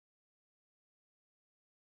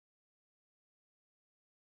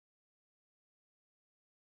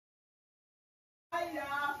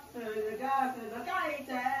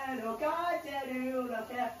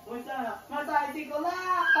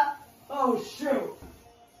Oh shoot!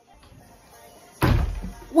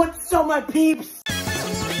 What's up, my peeps?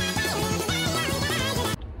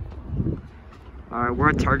 Alright, we're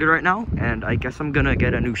at Target right now, and I guess I'm gonna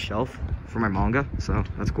get a new shelf for my manga, so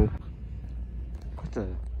that's cool. It's a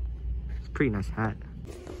pretty nice hat.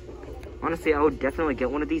 Honestly, I would definitely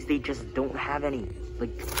get one of these. They just don't have any.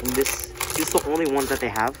 Like, in this is the only one that they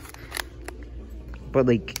have. But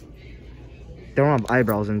like, they don't have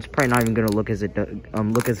eyebrows, and it's probably not even gonna look as it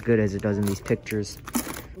look as good as it does in these pictures.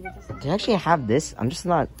 They actually have this. I'm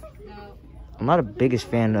not a biggest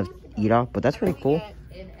fan of Ira, but that's pretty cool.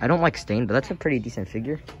 I don't like Stain, but that's a pretty decent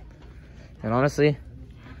figure. And honestly,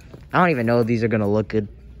 I don't even know if these are gonna look good,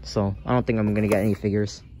 so I don't think I'm gonna get any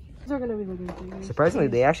figures. These are gonna be looking figures. Surprisingly,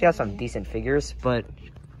 they actually have some decent figures, but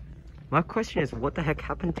my question is, what the heck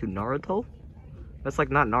happened to Naruto? That's like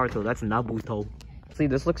not Naruto, that's Nabuto. See,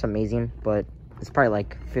 this looks amazing, but it's probably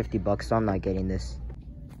like 50 bucks, so I'm not getting this.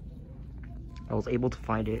 I was able to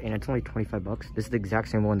find it, and it's only 25 bucks. This is the exact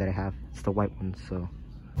same one that I have. It's the white one, so.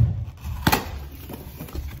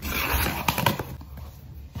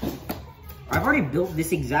 I've already built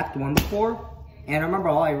this exact one before, and I remember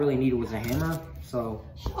all I really needed was a hammer, so.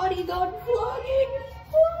 Shawty gone vlogging.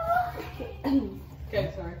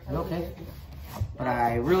 Okay, sorry. Okay. But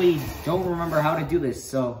I really don't remember how to do this,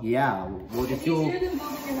 so yeah, we'll just do. Easier than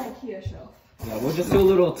building an IKEA shelf. Yeah, we'll just do a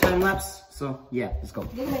little time lapse. So yeah, let's go.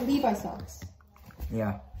 Look at my Levi socks.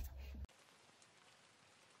 Yeah.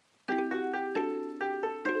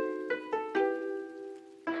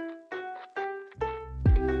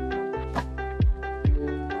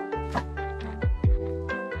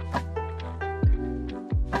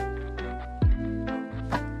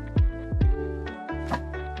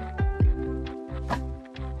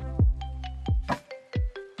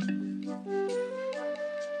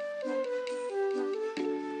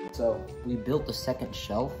 So we built the second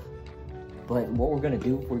shelf, but what we're gonna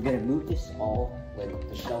do, we're gonna move this all, like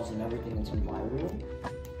the shelves and everything, into my room.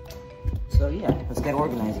 So yeah, let's get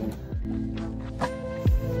organizing.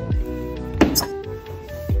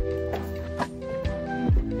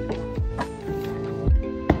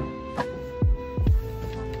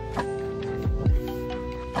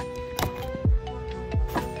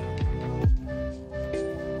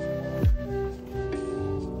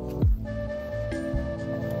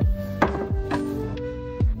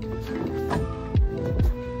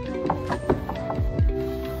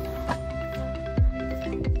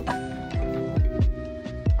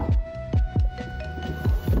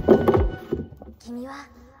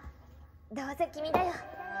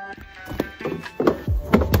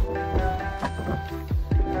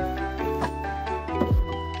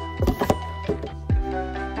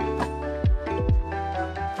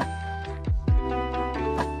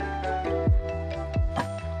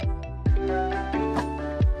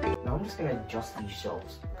 I'm just gonna adjust these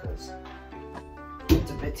shelves because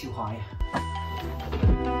it's a bit too high.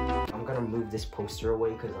 I'm gonna move this poster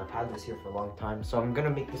away because I've had this here for a long time. So I'm gonna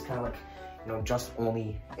make this kind of like, you know, just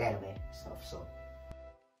only anime stuff, so.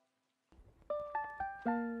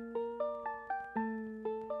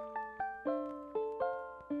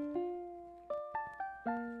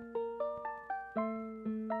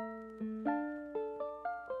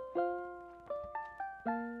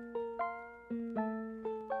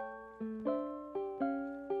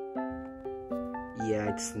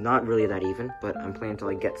 Yeah, it's not really that even, but I'm planning to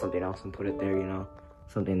like get something else and put it there, you know,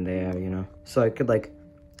 something there, you know, so I could like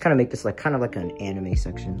kind of make this like kind of like an anime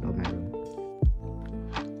section of my room.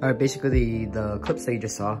 All right, basically the clips that you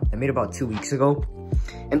just saw, I made about 2 weeks ago,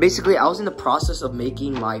 and basically I was in the process of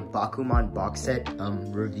making my Bakuman box set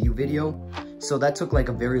review video. So that took like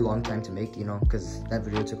a very long time to make, you know, because that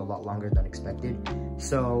video took a lot longer than expected.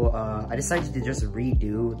 So I decided to just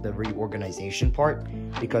redo the reorganization part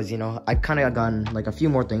because, you know, I kind of done like a few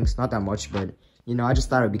more things, not that much, but, you know, I just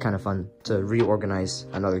thought it'd be kind of fun to reorganize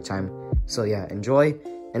another time. So yeah, enjoy.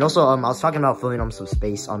 And also, I was talking about filling up some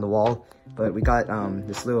space on the wall, but we got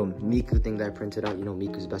this little Miku thing that I printed out, you know,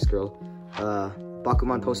 Miku's best girl.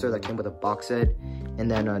 Bakuman poster that came with a box set, and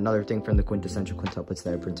then another thing from the quintessential quintuplets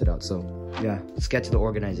that I printed out. So yeah, let's get to the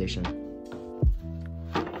organization.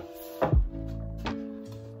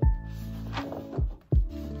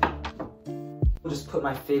 We'll just put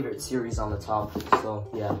my favorite series on the top. So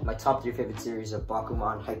yeah, my top 3 favorite series are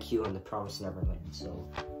Bakuman, Haikyuu, and The Promised Neverland. So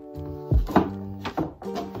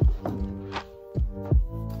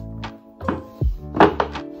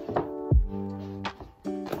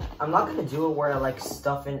I'm not gonna do it where I like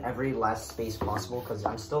stuff in every last space possible because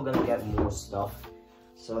I'm still gonna get more stuff.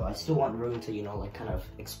 So I still want room to, you know, like kind of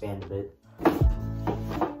expand a bit.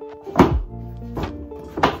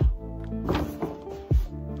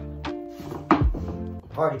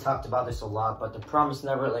 I've already talked about this a lot, but The Promised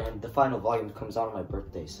Neverland, the final volume, comes out on my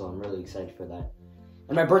birthday, so I'm really excited for that.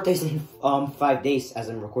 And my birthday's in 5 days as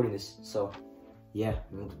I'm recording this, so yeah,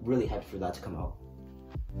 I'm really hyped for that to come out.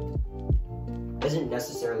 Isn't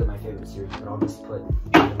necessarily my favorite series, but I'll just put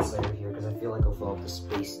Demon Slayer here because I feel like I'll fill up the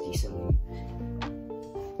space decently.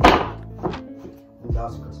 Ooh, that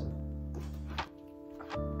was impressive.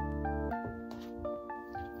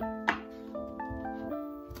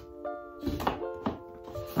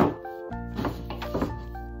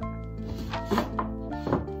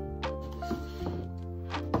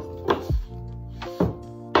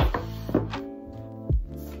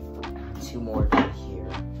 Two more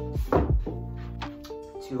here.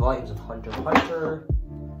 2 volumes of Hunter x Hunter,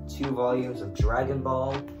 2 volumes of Dragon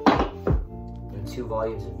Ball, and 2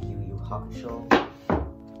 volumes of Yu Yu Hakusho,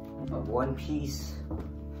 of One Piece,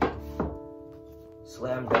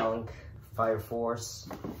 Slam Dunk, Fire Force,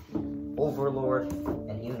 Overlord,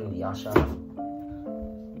 and Inuyasha.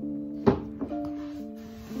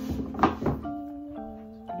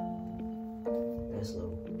 This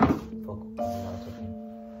little focal point.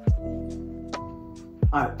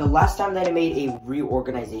 Alright, the last time that I made a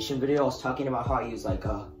reorganization video, I was talking about how I use like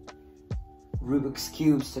Rubik's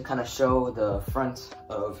Cubes to kind of show the front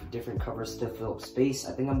of different covers to fill up space.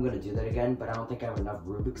 I think I'm going to do that again, but I don't think I have enough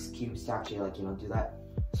Rubik's Cubes to actually, like, you know, do that.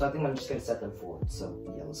 So I think I'm just going to set them forward. So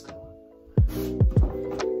yeah, let's go.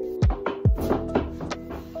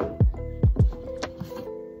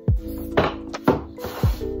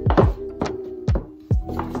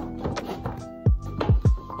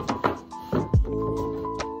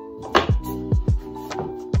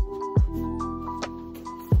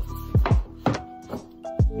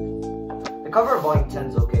 The cover of volume 10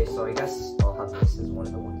 is okay, so I guess I'll have this as one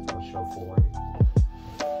of the ones I'll show forward.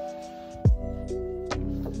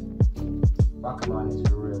 Bakuman is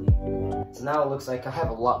really good. So now it looks like I have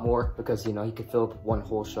a lot more because, you know, you could fill up one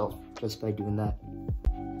whole shelf just by doing that.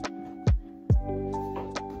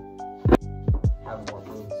 Have more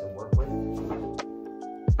room to work with.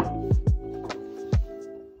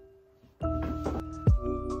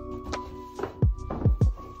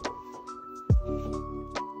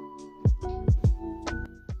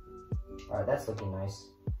 Alright, that's looking nice.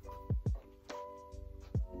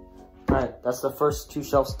 Alright, that's the first 2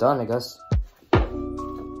 shelves done, I guess.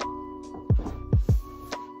 Volume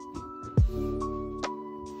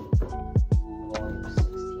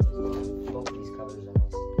 16. Both of these covers are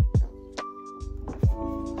nice.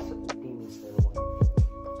 So the Demon Slayer one.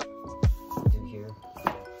 Do here.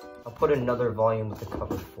 I'll put another volume with the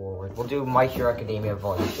cover forward. We'll do My Hero Academia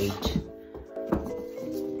Volume 8.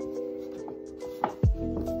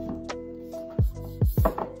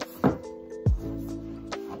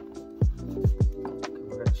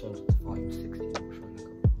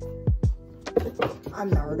 I'm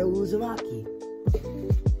Naruto Uzumaki.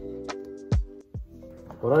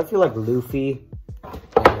 Well, don't I feel like Luffy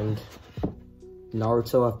and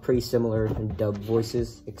Naruto have pretty similar dub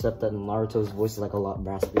voices, except that Naruto's voice is like a lot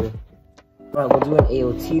raspier. Alright, we'll do an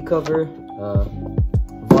AOT cover.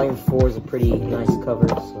 Volume 4 is a pretty nice cover,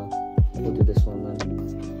 so we'll do this one then.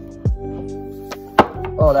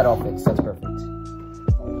 Oh, that all fits. That's perfect.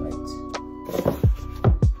 Alright.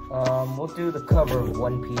 We'll do the cover of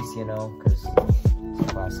One Piece, you know, because it's a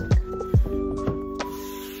classic.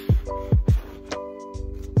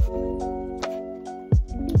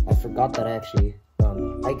 I forgot that I actually,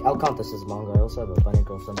 I'll count this as manga. I also have a Bunny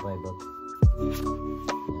Girl Senpai book. Yes.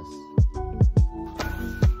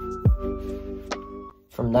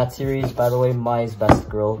 From that series, by the way, Mai's Best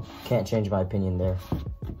Girl. Can't change my opinion there.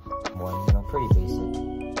 One, you know, pretty basic.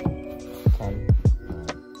 10.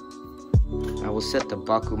 I will set the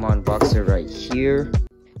Bakuman boxer right here.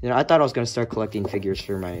 You know, I thought I was going to start collecting figures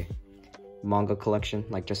for my manga collection,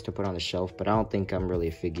 like just to put on the shelf, but I don't think I'm really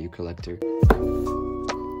a figure collector.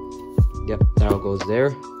 Yep, that all goes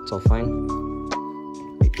there. It's all fine.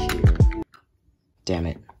 Right here. Damn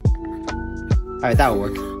it. Alright, that'll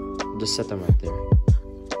work. I'll just set them right there.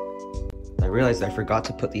 I realized I forgot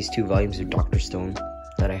to put these 2 volumes of Dr. Stone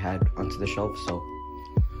that I had onto the shelf, so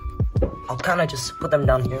I'll kind of just put them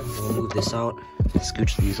down here. We'll move this out,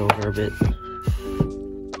 scooch these over a bit,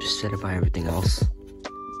 just set it by everything else.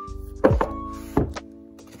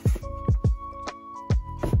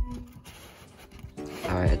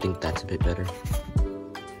 Alright, I think that's a bit better.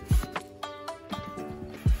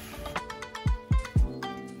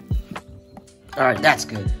 Alright, that's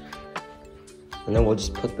good. And then we'll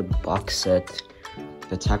just put the box set,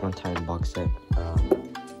 the Attack on Titan box set,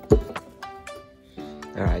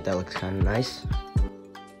 Alright, that looks kind of nice.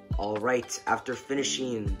 Alright, after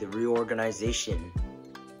finishing the reorganization,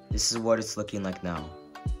 this is what it's looking like now.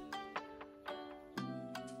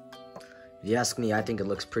 If you ask me, I think it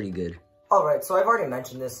looks pretty good. Alright, so I've already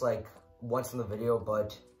mentioned this like once in the video,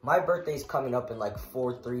 but my birthday's coming up in like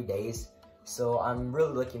 3 days, so I'm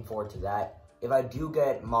really looking forward to that. If I do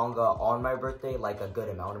get manga on my birthday, like a good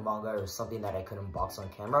amount of manga or something that I could unbox on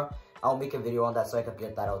camera, I'll make a video on that so I could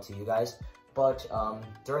get that out to you guys. But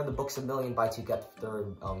during the Books A Million buy 2 get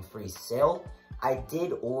 3rd free sale, I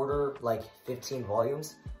did order like 15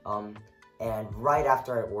 volumes. And right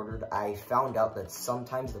after I ordered, I found out that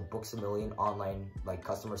sometimes the Books A Million online like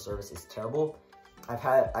customer service is terrible.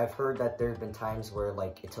 I've heard that there have been times where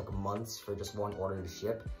like it took months for just one order to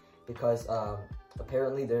ship, because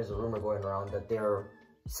apparently there's a rumor going around that there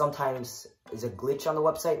sometimes is a glitch on the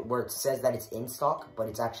website where it says that it's in stock, but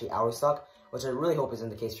it's actually out of stock, which I really hope isn't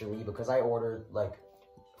the case for me, because I ordered, like,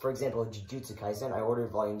 for example, Jujutsu Kaisen, I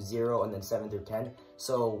ordered volume 0 and then 7 through 10,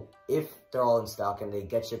 so if they're all in stock and they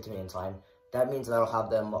get shipped to me in time, that means that I'll have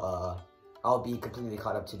them, I'll be completely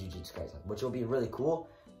caught up to Jujutsu Kaisen, which will be really cool.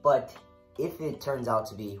 But if it turns out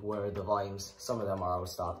to be where the volumes, some of them are out of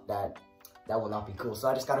stock, that will not be cool. So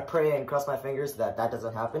I just gotta pray and cross my fingers that that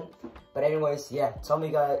doesn't happen. But anyways, yeah, tell me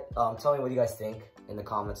what you guys think in the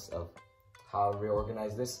comments of how I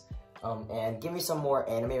reorganize this. And give me some more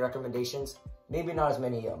anime recommendations. Maybe not as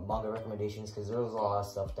many manga recommendations, because there's a lot of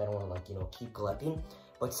stuff that I don't want to, like, keep collecting.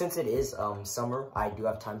 But since it is summer, I do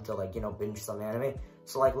have time to, like, binge some anime.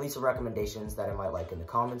 So, like, leave some recommendations that I might like in the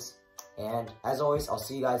comments. And as always, I'll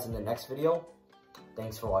see you guys in the next video.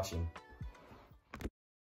 Thanks for watching.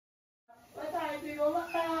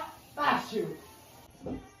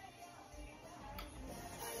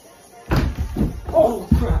 Oh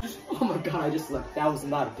crap! Oh my god, I just left. That was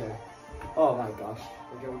not good. Oh my gosh.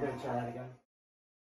 Okay, we're gonna try that again.